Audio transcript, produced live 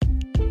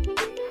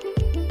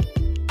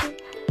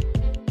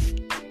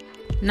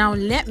Now,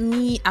 let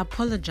me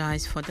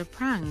apologize for the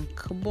prank,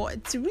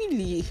 but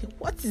really,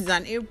 what is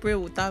an April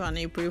without an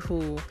April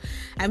Fool?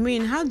 I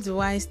mean, how do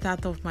I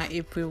start off my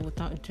April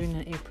without doing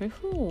an April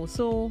Fool?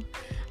 So,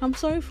 I'm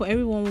sorry for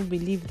everyone who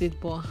believed it,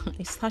 but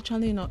it's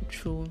actually not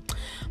true.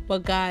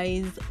 But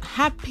guys,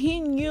 happy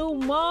new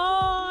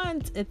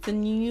month! It's a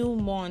new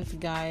month,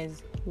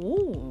 guys.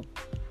 Ooh.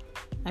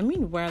 I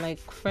mean, we're like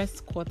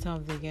first quarter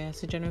of the year,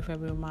 so January,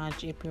 February,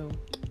 March, April.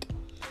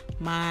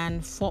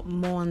 Man, 4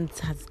 months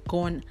has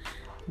gone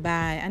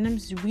by, and I'm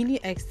really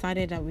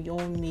excited that we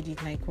all made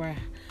it. Like we're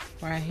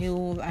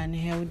healed and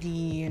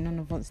healthy, and none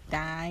of us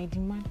died.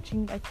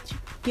 Imagine, like,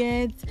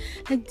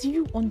 do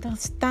you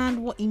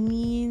understand what it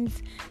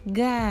means,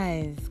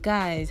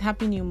 guys?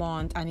 Happy new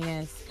month. And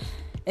yes,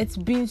 it's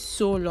been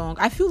so long.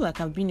 I feel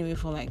like I've been away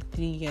for like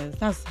 3 years.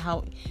 That's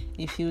how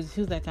it feels. It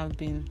feels like I've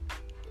been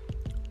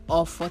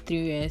off for 3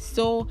 years.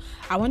 So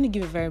I want to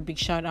give a very big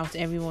shout out to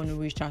everyone who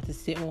reached out to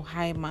say, oh,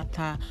 hi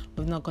Martha,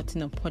 we've not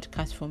gotten a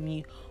podcast from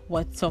you,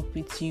 what's up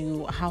with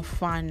you, how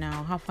far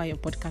your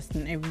podcast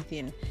and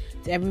everything.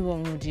 To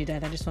everyone who did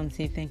that, I just want to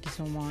say thank you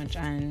so much.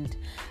 And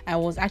I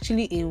was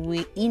actually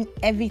away,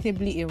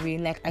 inevitably away.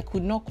 Like, I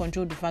could not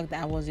control the fact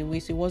that I was away,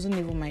 so it wasn't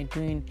even my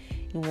doing.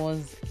 It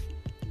was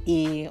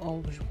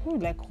what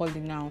would I call it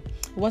now?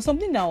 It was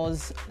something that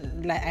was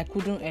like I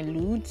couldn't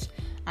elude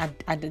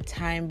at the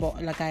time,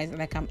 but like I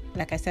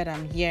said,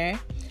 I'm here,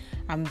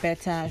 I'm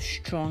better,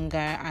 stronger,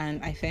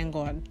 and I thank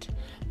God.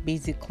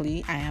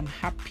 Basically, I am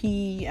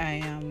happy.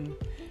 I'm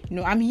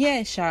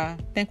here, Sha.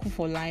 Thankful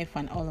for life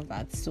and all of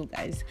that. So,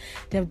 guys,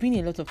 there have been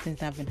a lot of things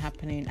that have been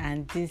happening,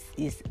 and this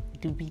is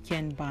the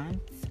weekend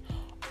bants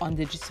on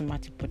the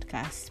Gisomati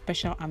podcast,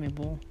 special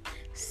Amiibo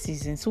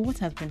season. So, what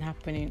has been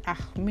happening?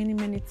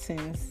 Many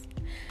things.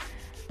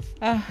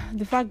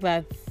 The fact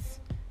that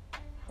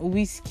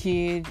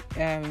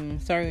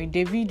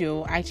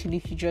Davido actually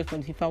featured for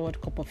the FIFA World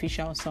Cup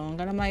official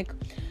song, and I'm like,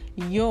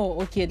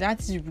 okay,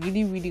 that's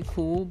really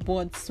cool.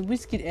 But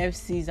Wizkid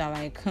FCs are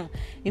like,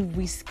 if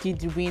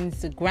Wizkid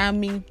wins the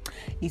Grammy,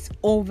 it's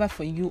over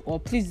for you. Or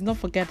please do not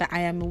forget that I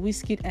am a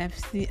Wizkid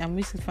FC and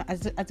Wizkid fan.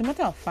 As a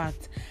matter of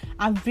fact,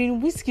 I've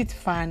been Wizkid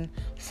fan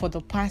for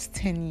the past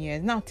 10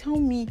 years. Now tell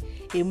me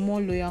a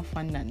more loyal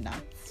fan than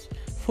that.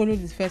 Followed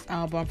his first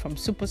album from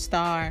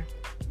Superstar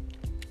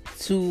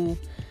to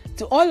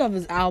all of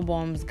his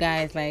albums,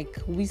 guys. Like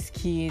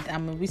Wizkid,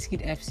 I'm a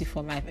Wizkid FC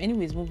for life.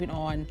 Anyways, moving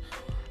on.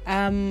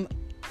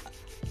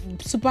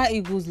 Super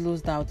Eagles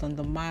lost out on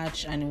the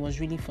match, and it was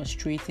really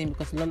frustrating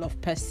because a lot of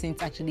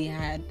persons actually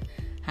had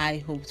high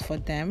hopes for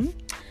them,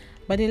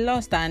 but they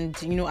lost. And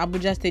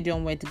Abuja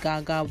Stadium went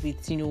gaga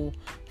with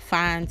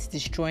fans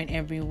destroying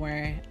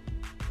everywhere.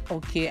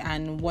 Okay,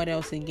 and what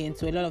else again?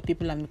 So a lot of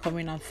people have been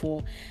coming out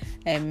for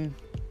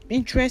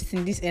interest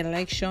in this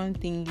election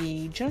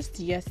thingy. Just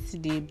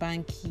yesterday,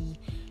 Banky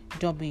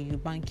W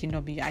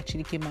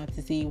actually came out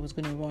to say he was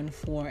going to run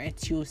for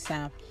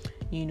Etiosa,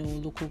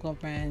 local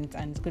government,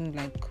 and it's going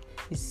to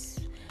it's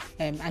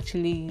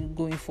actually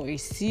going for a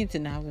seat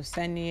in the House of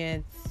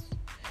Senate.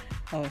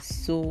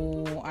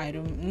 So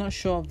I'm not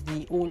sure of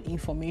the old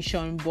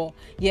information, but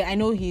yeah, I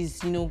know he's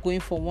going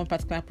for one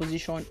particular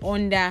position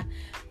under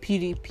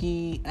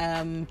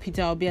PDP.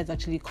 Peter Obi has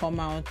actually come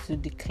out to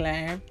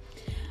declare.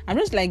 I'm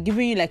just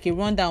giving you a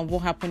rundown of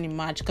what happened in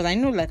March, because I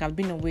know I've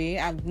been away.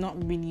 I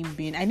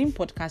didn't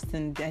podcast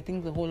in I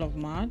think the whole of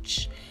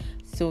March.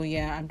 So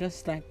yeah, I'm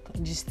just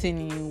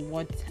telling you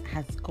what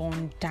has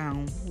gone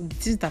down, the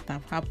things that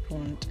have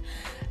happened.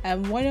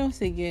 What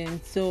else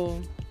again?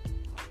 So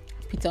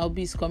Peter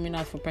Obi is coming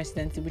out for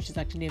presidency, which is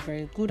actually a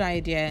very good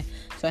idea.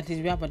 So at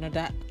least we have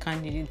another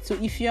candidate. So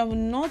if you have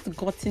not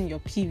gotten your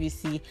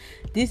PVC,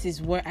 this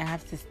is where I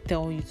have to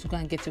tell you to go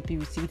and get your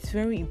PVC. It's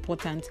very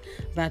important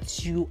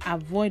that you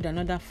avoid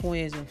another 4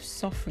 years of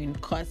suffering,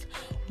 because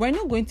we're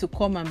not going to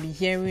come and be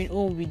hearing,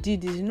 we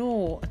did this.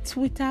 No,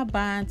 Twitter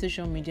ban,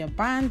 social media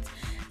ban.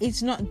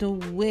 It's not the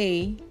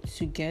way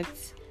to get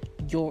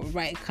your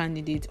right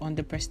candidate on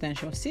the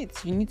presidential seat.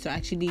 You need to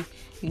actually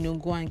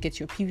go and get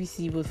your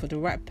PVC, vote for the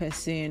right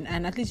person,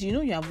 and at least you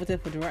have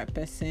voted for the right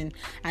person.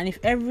 And if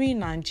every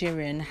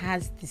Nigerian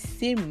has the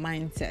same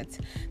mindset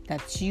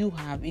that you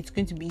have, it's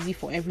going to be easy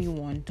for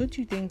everyone. Don't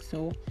you think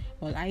so?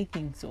 Well, I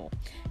think so.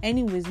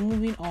 Anyways,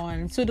 moving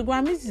on. So the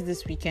Grammys is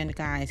this weekend,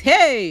 guys.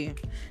 Hey,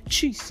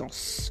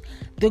 Jesus,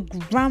 the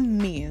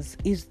Grammys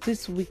is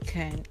this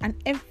weekend, and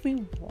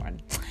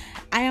everyone,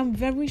 I am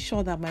very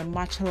sure that my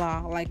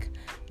Machala,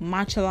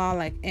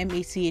 Machala,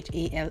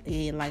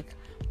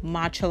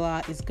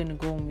 Machala is gonna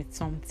go on with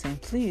something.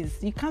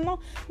 Please,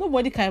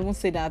 nobody can even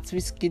say that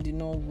Wizkid did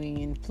not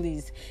win.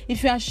 Please,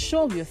 if you are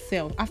sure of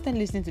yourself after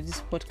listening to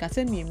this podcast,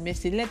 send me a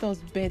message. Let us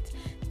bet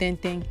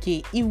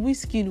 10k. If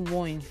Wizkid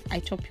won, I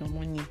chop your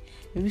money.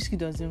 If Wizkid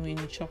doesn't win,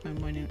 you chop my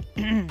money.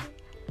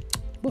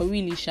 But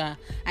really, Sha,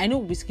 I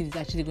know Wizkid is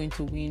actually going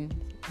to win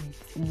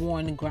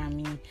one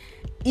Grammy.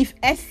 If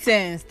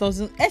Essence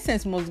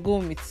must go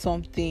with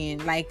something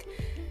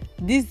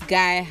this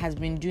guy has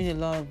been doing a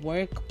lot of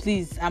work.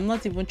 Please, I'm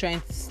not even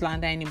trying to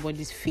slander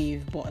anybody's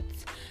fave, but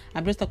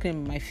I'm just talking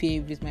about my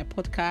fave. It's my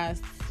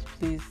podcast.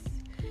 Please,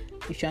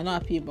 if you're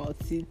not happy about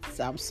it,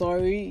 I'm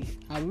sorry.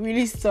 I'm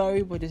really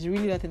sorry, but there's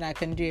really nothing I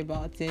can do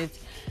about it.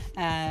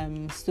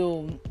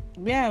 So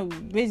yeah,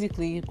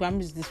 basically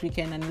Grammys this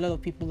weekend, and a lot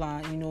of people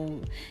are,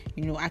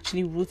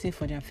 actually rooting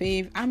for their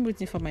fave. I'm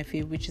rooting for my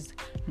fave, which is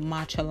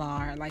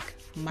Machalar,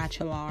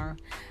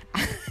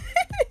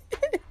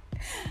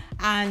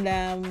 and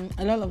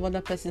a lot of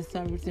other persons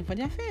are rooting for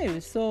their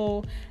faves.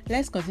 So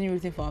let's continue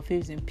rooting for our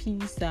faves in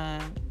peace.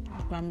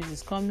 Grammys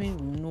is coming.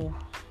 We'll know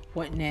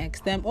what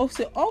next.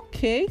 Also,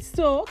 okay.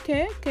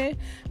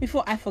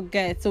 Before I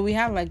forget, so we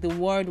have like the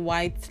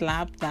worldwide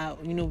slap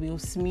that Will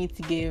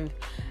Smith gave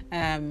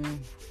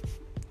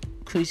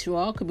Chris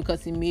Rock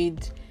because he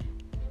made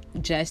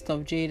jest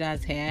of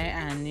Jada's hair,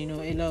 and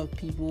a lot of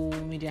people,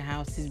 media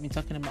houses, been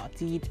talking about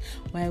it.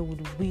 Why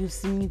would Will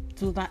Smith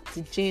do that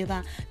to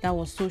Jada? That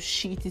was so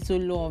shitty, so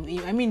low of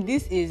him. I mean,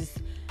 this is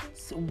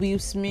Will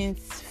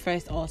Smith's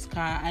first Oscar,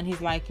 and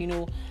he's like,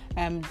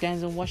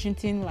 Denzel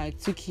Washington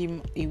took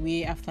him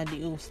away after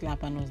the old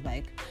slap and was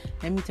like,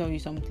 let me tell you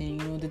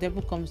something, the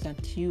devil comes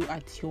at you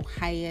at your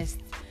highest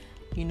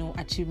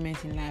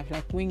achievement in life.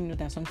 Like when you know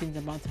that something's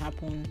about to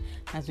happen,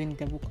 that's when the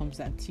devil comes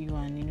at you.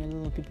 And a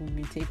lot of people will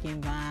be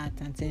taking that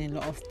and saying a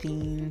lot of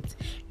things.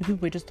 People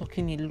were just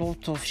talking a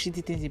lot of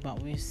shitty things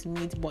about Will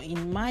Smith. But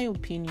in my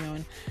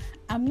opinion,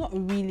 I'm not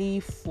really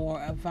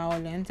for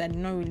violence. I do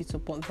not really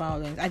support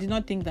violence. I do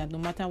not think that no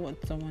matter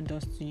what someone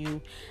does to you,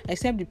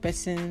 except the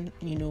person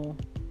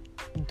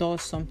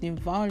does something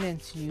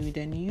violent to you,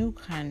 then you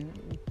can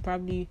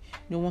probably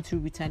want to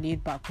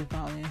retaliate back with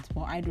violence.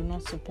 But I do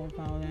not support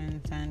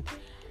violence, and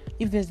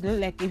if there's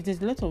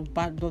a lot of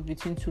bad blood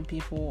between two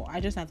people, I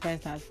just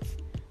advise that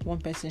one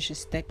person should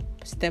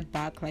step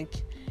back,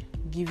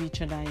 give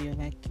each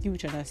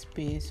other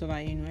space, so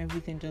that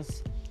everything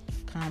just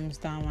calms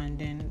down. And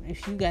then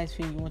if you guys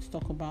feel you want to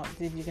talk about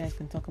it, you guys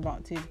can talk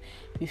about it.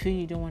 If you feel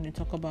you don't want to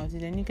talk about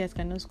it, then you guys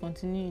can just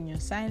continue in your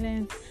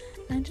silence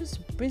and just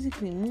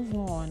basically move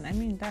on. I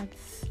mean,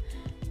 that's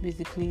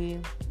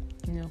basically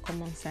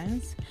common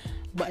sense.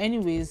 But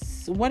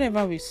anyways,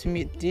 whatever Will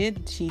Smith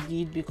did, he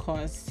did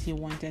because he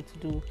wanted to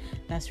do.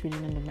 That's really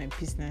none of my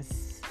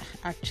business,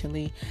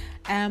 actually.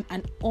 And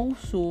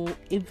also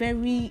a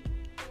very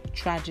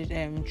tragic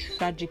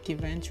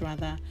event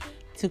rather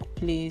took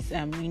place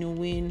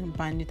when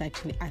bandits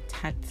actually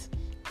attacked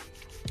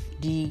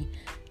the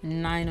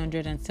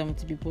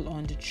 970 people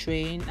on the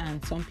train,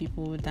 and some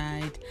people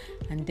died,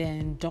 and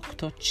then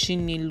Dr.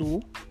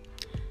 Chinelo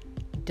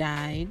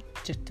died.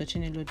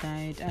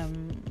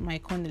 My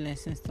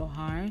condolences to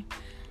her.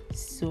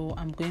 So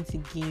I'm going to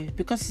give,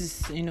 because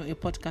it's a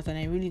podcast and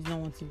I really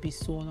don't want to be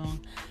so long,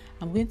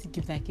 I'm going to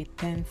give a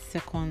 10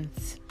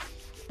 seconds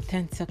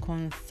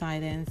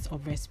silence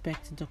of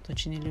respect to Dr.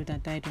 Chinelo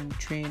that died on the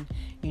train.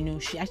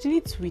 She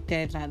actually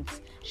tweeted that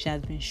she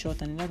has been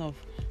shot, and a lot of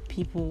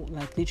people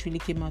literally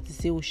came out to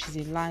say, oh, she's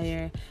a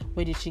liar,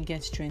 where did she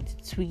get strength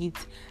to tweet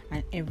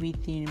and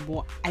everything.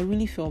 But I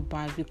really felt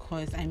bad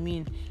because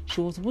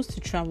she was supposed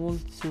to travel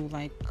to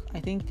I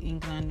think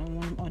England or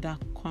one other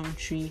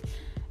country.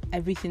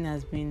 Everything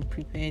has been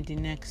prepared the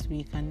next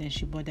week, and then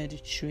she boarded the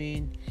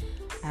train,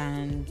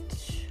 and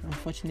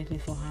unfortunately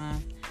for her,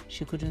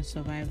 she couldn't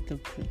survive the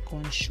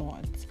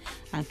gunshot.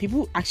 And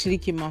people actually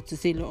came out to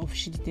say a lot of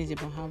shitty things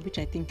about her, which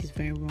I think is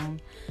very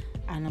wrong.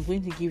 And I'm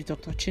going to give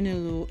Dr.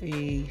 Chinelo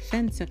a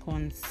 10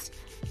 seconds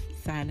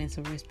silence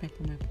of respect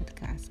for my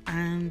podcast,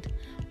 and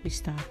we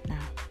start now.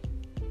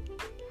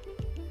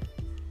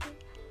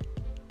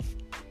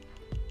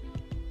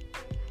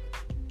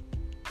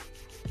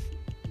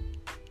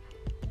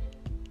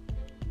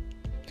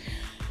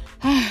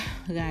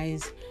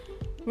 Guys,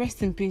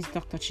 rest in peace,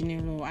 Dr.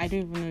 Chinelo. I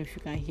don't even know if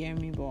you can hear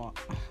me, but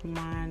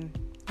man,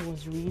 it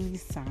was really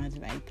sad,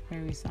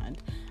 very sad.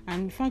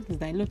 And the fact is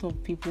that a lot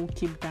of people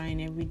keep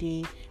dying every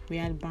day. We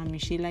had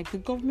Bamishi, the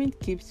government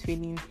keeps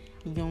failing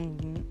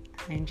young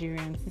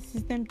Nigerians. The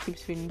system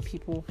keeps failing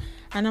people,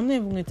 and I'm not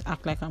even going to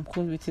act like I'm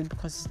cool with it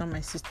because it's not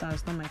my sister,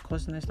 it's not my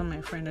cousin, it's not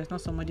my friend, it's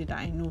not somebody that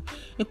I know.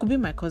 It could be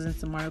my cousin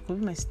tomorrow, it could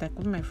be my sister, it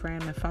could be my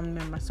friend, my family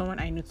member, someone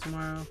I know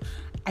tomorrow.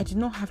 I do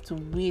not have to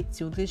wait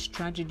till this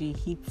tragedy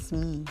hits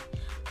me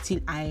till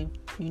I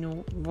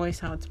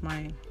voice out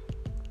my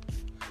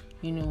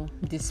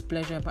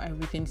displeasure about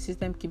everything. The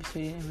system keeps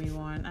failing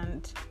everyone,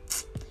 and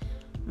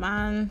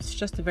man, it's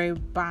just a very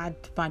bad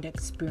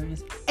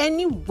experience.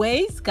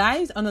 Anyways,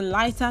 guys, on a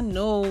lighter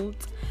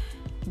note,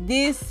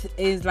 this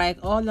is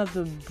all of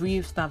the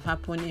brief stuff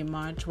happened in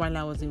March while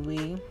I was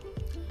away,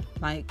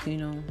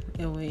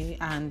 away,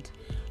 and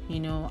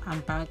I'm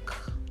back,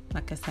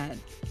 like I said,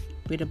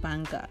 with a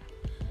banger.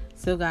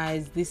 So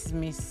guys, this is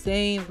me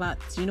saying that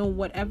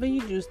whatever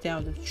you do, stay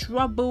out of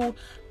trouble.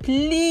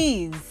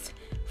 Please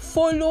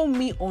follow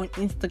me on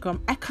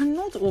Instagram. I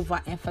cannot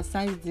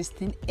overemphasize this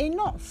thing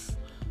enough.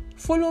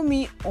 Follow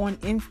me on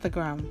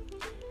Instagram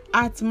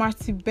at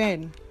Marty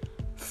Ben.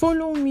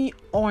 Follow me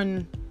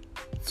on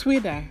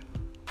Twitter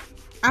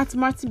at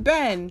Marty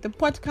Ben, the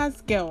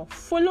podcast girl.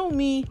 Follow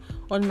me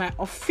on my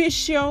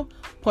official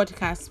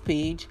podcast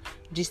page,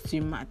 Gist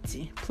with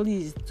Marty.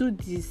 Please do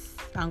this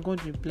and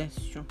God will bless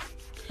you.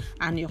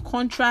 And your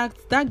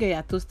contract, that girl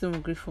you're toasting will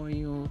agree for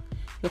you.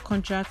 Your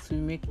contract will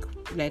make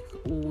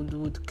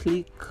would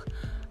click.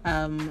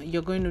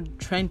 You're going to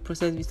try and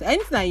process this.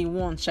 Anything that you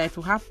want, it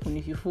will happen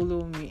if you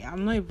follow me.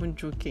 I'm not even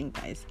joking,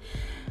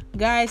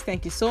 guys,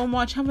 thank you so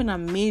much. Have an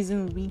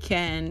amazing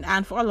weekend.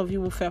 And for all of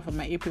you who fell for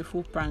my April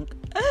Fool prank,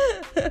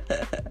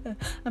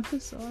 I'm so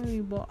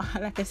sorry, but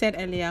like I said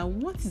earlier,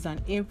 what is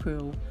an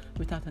April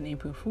without an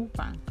April Fool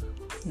prank?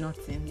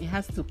 Nothing. It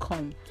has to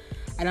come.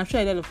 And I'm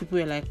sure a lot of people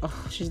are like,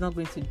 oh, she's not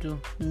going to do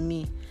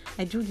me.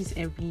 I do this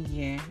every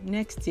year.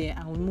 Next year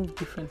I will move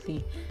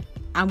differently.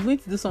 I'm going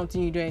to do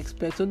something you don't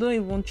expect, so don't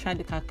even try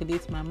to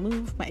calculate my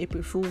move, my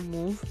April Fool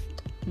move.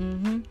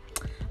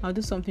 I'll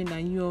do something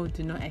that you all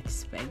do not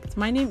expect.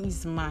 My name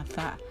is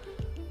Martha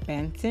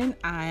Benton.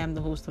 I am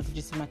the host of the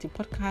Gist with Marty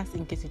podcast.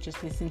 In case you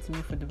just listened to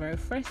me for the very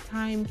first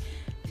time,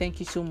 thank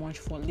you so much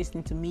for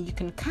listening to me. You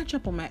can catch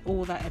up on my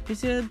older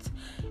episodes,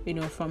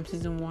 from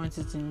season 1,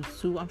 season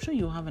 2. I'm sure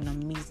you'll have an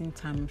amazing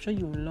time. I'm sure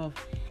you will love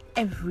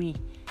every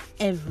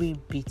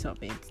bit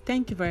of it.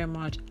 Thank you very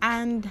much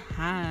and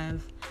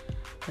have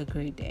a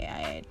great day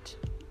ahead.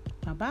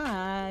 Bye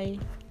bye.